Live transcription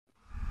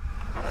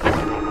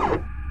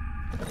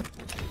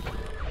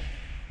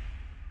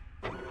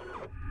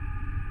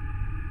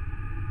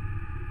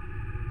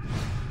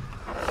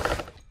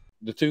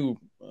the two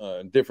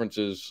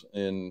differences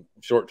in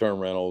short-term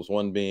rentals,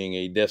 one being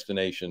a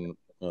destination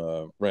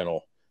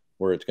rental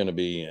where it's going to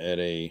be at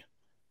a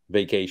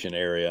vacation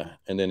area,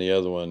 and then the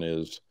other one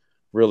is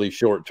really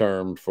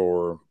short-term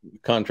for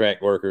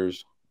contract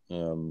workers,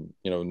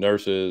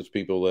 nurses,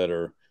 people that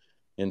are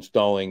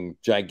installing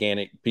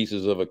gigantic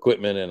pieces of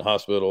equipment in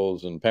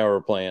hospitals and power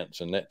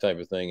plants and that type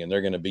of thing, and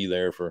they're going to be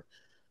there for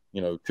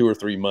 2 or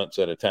 3 months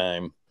at a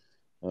time.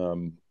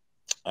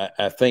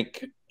 I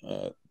think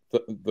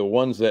the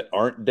ones that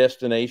aren't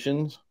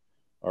destinations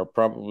are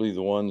probably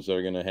the ones that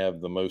are going to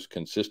have the most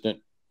consistent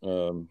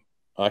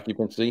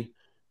occupancy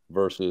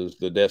versus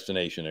the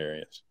destination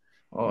areas.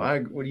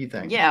 What do you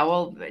think? Yeah,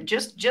 well,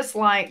 just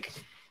like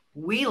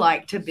we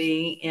like to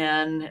be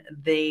in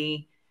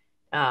the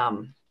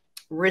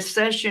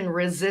recession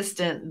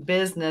resistant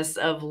business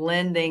of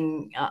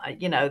lending,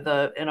 an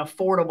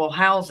affordable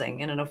housing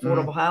in an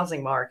affordable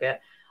housing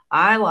market.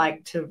 I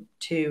like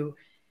to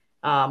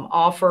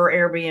offer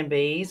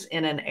Airbnbs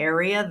in an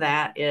area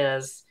that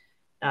is,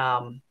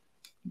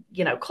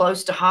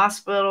 close to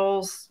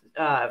hospitals,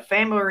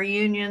 family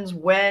reunions,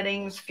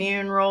 weddings,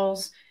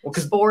 funerals,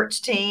 sports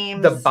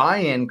teams. The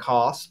buy-in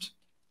cost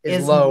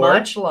is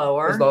much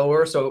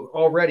lower. So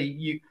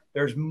already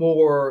there's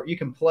more, you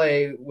can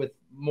play with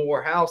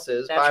more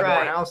houses, buy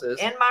more houses.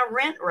 And my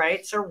rent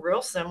rates are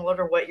real similar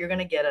to what you're going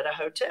to get at a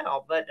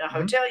hotel. But a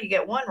hotel, you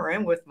get one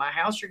room. With my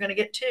house, you're going to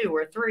get 2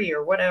 or 3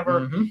 or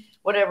whatever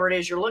it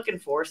is you're looking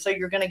for. So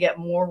you're going to get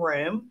more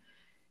room.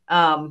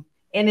 And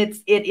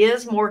it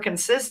is more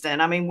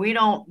consistent. I mean, we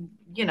don't,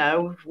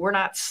 we're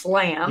not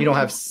slammed. You don't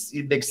have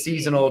big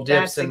seasonal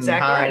dips and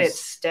exactly highs. Right. It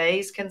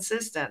stays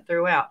consistent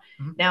throughout.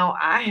 Now,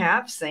 I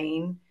have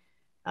seen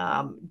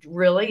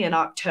really in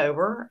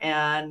October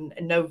and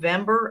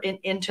November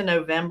into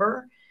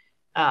November,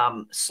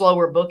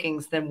 slower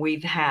bookings than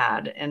we've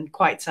had in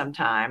quite some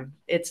time.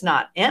 It's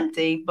not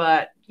empty,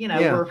 but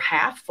we're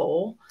half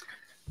full.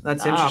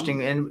 That's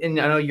interesting. And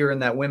I know you're in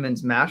that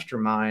women's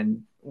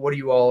mastermind. What are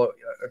you all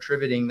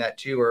attributing that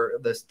to, or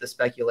the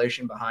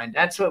speculation behind it?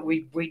 That's what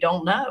we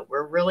don't know.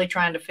 We're really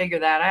trying to figure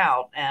that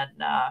out.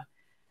 And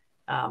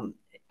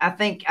I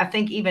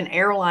think even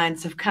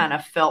airlines have kind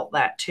of felt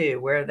that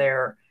too, where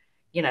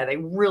they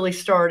really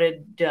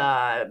started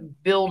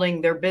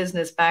building their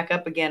business back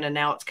up again. And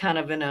now it's kind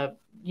of in a,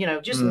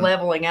 just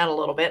leveling out a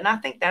little bit. And I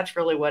think that's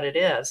really what it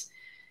is.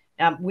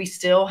 We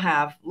still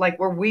have, like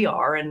where we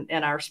are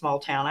in our small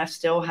town, I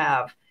still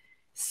have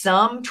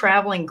some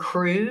traveling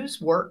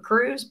work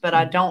crews, but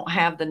I don't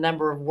have the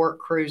number of work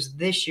crews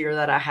this year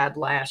that I had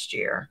last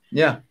year.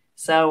 Yeah.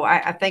 So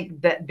I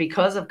think that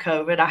because of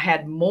COVID, I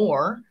had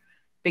more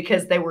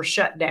because they were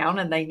shut down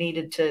and they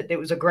needed to, it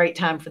was a great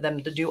time for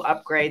them to do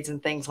upgrades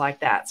and things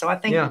like that. So I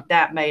think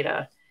that made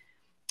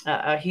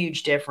a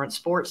huge difference.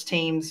 Sports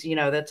teams,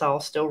 that's all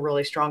still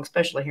really strong,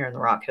 especially here in the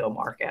Rock Hill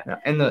market. Yeah,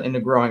 in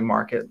the growing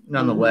market,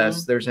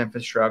 nonetheless, there's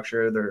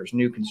infrastructure, there's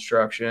new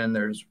construction,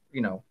 there's,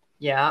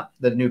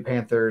 the new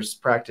Panthers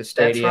practice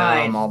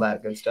stadium, all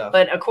that good stuff.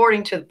 But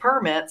according to the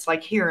permits,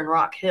 like here in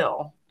Rock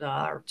Hill,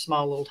 our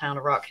small little town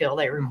of Rock Hill,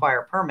 they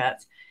require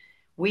permits.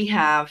 We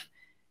have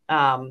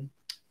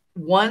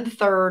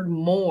 1/3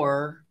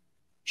 more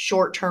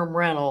short-term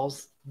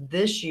rentals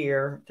this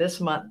year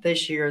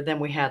than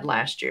we had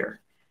last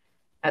year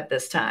at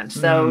this time.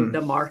 So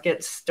the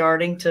market's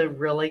starting to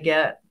really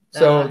get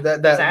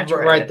that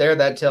saturated. Right there,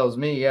 that tells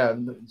me,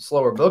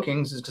 slower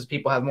bookings is because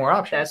people have more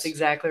options. That's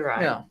exactly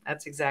right. Yeah.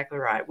 That's exactly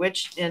right.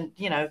 Which,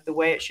 the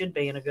way it should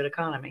be in a good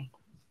economy.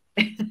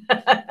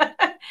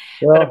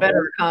 But a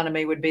better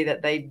economy would be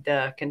that they'd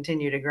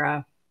continue to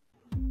grow.